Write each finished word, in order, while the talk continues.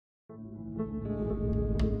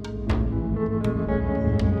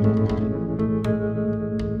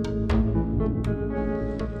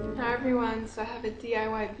I have a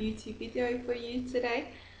DIY beauty video for you today.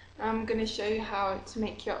 I'm going to show you how to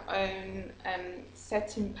make your own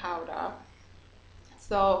setting powder.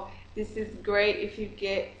 So this is great if you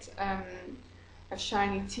get a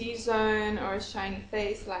shiny T-zone or a shiny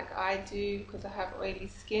face like I do, because I have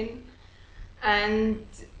oily skin. And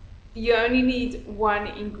you only need one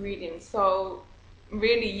ingredient, so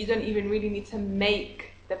really you don't even really need to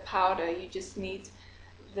make the powder. You just need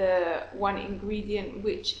the one ingredient,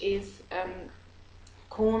 which is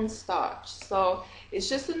cornstarch. So it's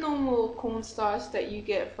just a normal cornstarch that you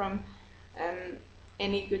get from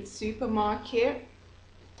any good supermarket,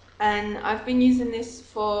 and I've been using this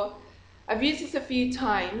I've used this a few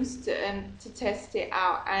times to test it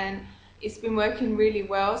out, and it's been working really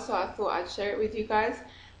well, so I thought I'd share it with you guys.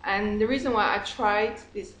 And the reason why I tried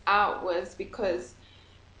this out was because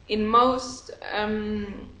in most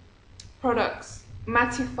products,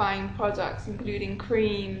 mattifying products, including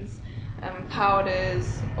creams,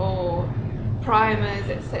 powders or primers,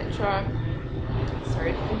 etc.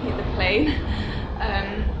 Sorry if you can hear the plane.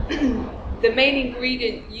 The main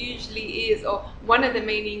ingredient usually is, or one of the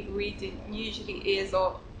main ingredients usually is,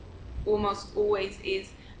 or almost always is,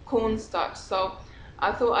 cornstarch. So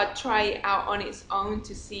I thought I'd try it out on its own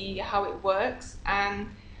to see how it works, and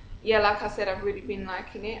yeah, like I said, I've really been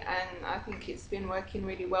liking it, and I think it's been working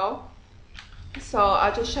really well. So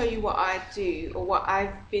I'll just show you what I do, or what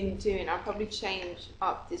I've been doing. I'll probably change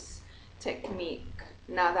up this technique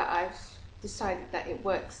now that I've decided that it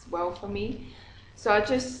works well for me. So I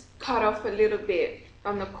just cut off a little bit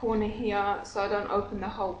on the corner here so I don't open the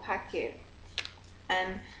whole packet.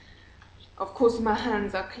 And of course my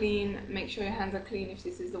hands are clean. Make sure your hands are clean if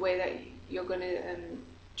this is the way that you're going to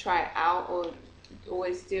try it out, or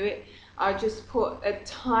always do it. I'll just put a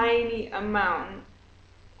tiny amount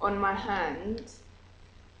on my hand. Just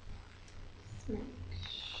make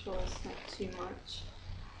sure it's not too much.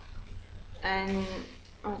 And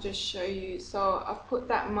I'll just show you. So I've put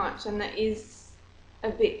that much, and that is a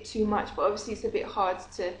bit too much, but obviously it's a bit hard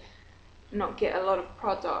to not get a lot of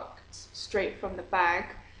product straight from the bag.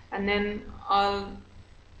 And then I'll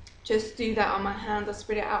just do that on my hand. I'll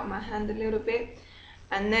spread it out on my hand a little bit,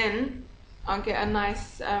 and then I'll get a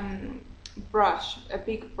nice brush, a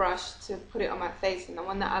big brush, to put it on my face. And the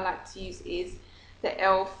one that I like to use is the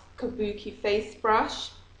e.l.f. Kabuki face brush.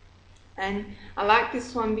 And I like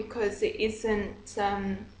this one because it isn't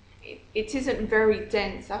it isn't very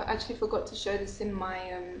dense. I actually forgot to show this in my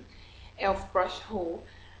e.l.f. brush haul,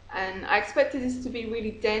 and I expected this to be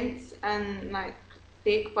really dense and like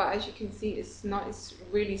thick, but as you can see it's not. It's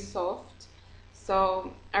really soft,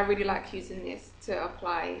 so I really like using this to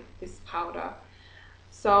apply this powder.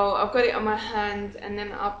 So I've got it on my hand, and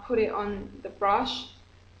then I'll put it on the brush,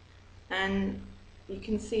 and you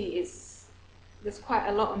can see there's quite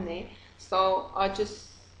a lot on there. So I'll just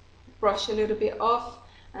brush a little bit off,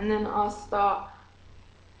 and then I'll start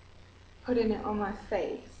putting it on my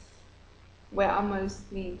face where I most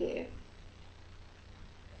need it.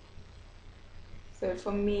 So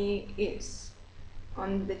for me it's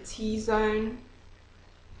on the T-zone,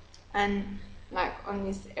 and like on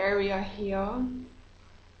this area here on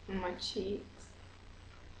my cheeks,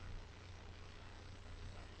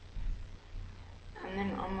 and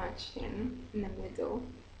then on my chin in the middle.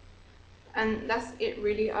 And that's it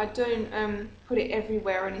really. I don't put it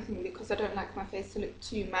everywhere or anything, because I don't like my face to look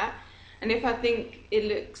too matte. And if I think it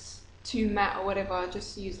looks too matte or whatever, I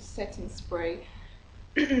just use a setting spray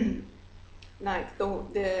like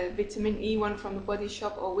the vitamin E one from the Body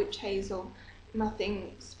Shop, or Witch Hazel.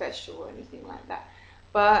 Nothing special or anything like that.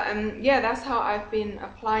 But yeah, that's how I've been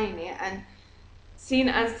applying it. And seeing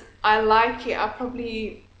as I like it, I'll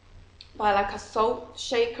probably buy like a salt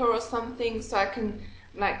shaker or something, so I can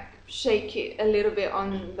like shake it a little bit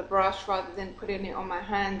on the brush rather than putting it on my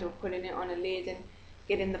hand or putting it on a lid and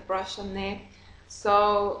getting the brush on there.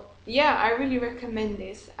 So yeah, I really recommend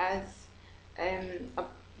this as a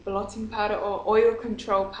blotting powder or oil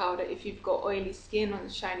control powder if you've got oily skin or the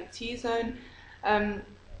shiny T-zone.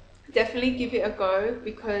 Definitely give it a go,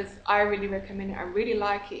 because I really recommend it. I really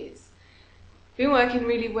like it. It's been working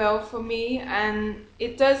really well for me, and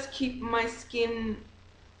it does keep my skin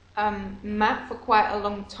matte for quite a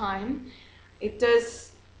long time. It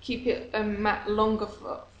does keep it matte longer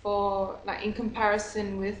for like in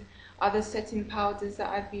comparison with other setting powders that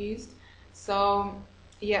I've used. So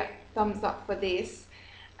yeah, thumbs up for this.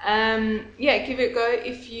 Yeah, give it a go.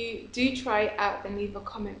 If you do try it out, then leave a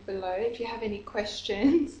comment below. If you have any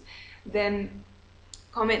questions, then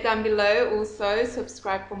comment down below. Also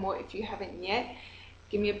subscribe for more if you haven't yet.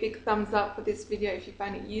 Give me a big thumbs up for this video if you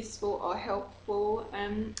find it useful or helpful,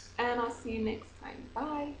 and I'll see you next time.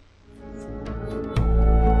 Bye.